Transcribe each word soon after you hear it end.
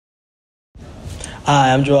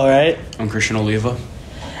Hi, I'm Joel Wright, I'm Christian Oliva.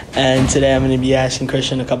 and today I'm going to be asking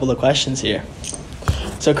Christian a couple of questions here.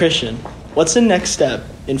 So, Christian, what's the next step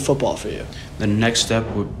in football for you? The next step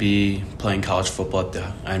would be playing college football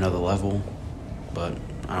at another level, but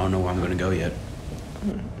I don't know where I'm going to go yet.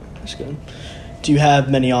 That's good. Do you have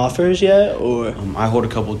many offers yet, or? I hold a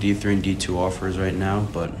couple D3 and D2 offers right now,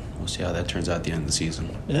 but we'll see how that turns out at the end of the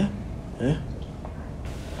season. Yeah.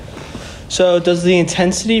 So, does the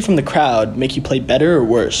intensity from the crowd make you play better or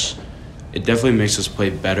worse? It definitely makes us play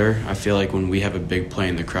better. I feel like when we have a big play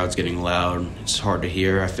and the crowd's getting loud, it's hard to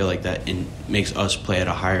hear. I feel like that makes us play at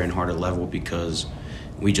a higher and harder level because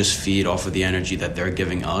we just feed off of the energy that they're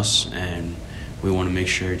giving us, and we want to make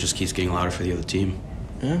sure it just keeps getting louder for the other team.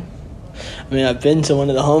 Yeah. I mean, I've been to one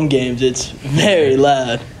of the home games. It's very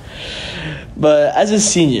loud. But as a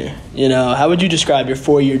senior, how would you describe your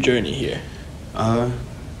 4-year journey here?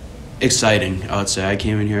 Exciting, I would say. I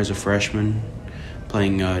came in here as a freshman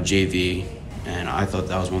playing JV, and I thought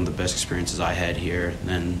that was one of the best experiences I had here.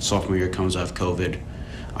 Then sophomore year comes out of COVID.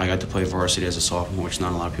 I got to play varsity as a sophomore, which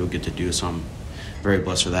not a lot of people get to do, so I'm very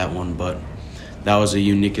blessed for that one. But that was a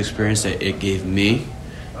unique experience that it gave me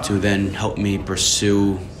to then help me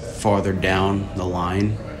pursue farther down the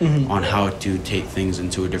line on how to take things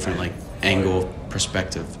into a different angle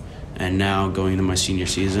perspective. And now going into my senior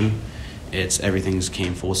season, everything's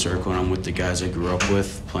came full circle, and I'm with the guys I grew up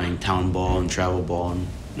with, playing town ball and travel ball, and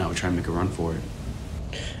now we're trying to make a run for it.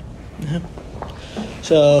 Yeah.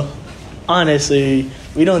 So, honestly,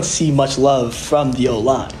 we don't see much love from the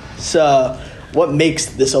O-line. So, what makes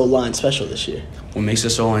this O-line special this year? What makes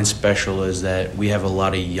this O-line special is that we have a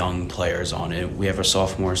lot of young players on it. We have a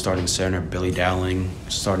sophomore starting center, Billy Dowling,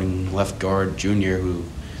 starting left guard, junior, who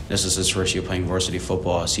this is his first year playing varsity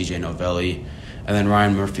football, CJ Novelli. And then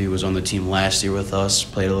Ryan Murphy was on the team last year with us,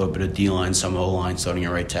 played a little bit of D-line, some O-line, starting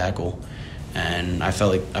at right tackle. And I feel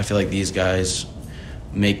like these guys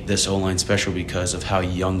make this O-line special because of how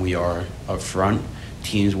young we are up front.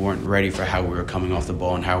 Teams weren't ready for how we were coming off the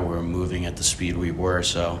ball and how we were moving at the speed we were.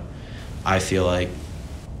 So I feel like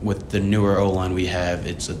with the newer O-line we have,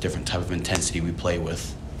 it's a different type of intensity we play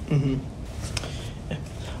with. Mm-hmm. Yeah.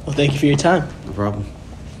 Well, thank you for your time. No problem.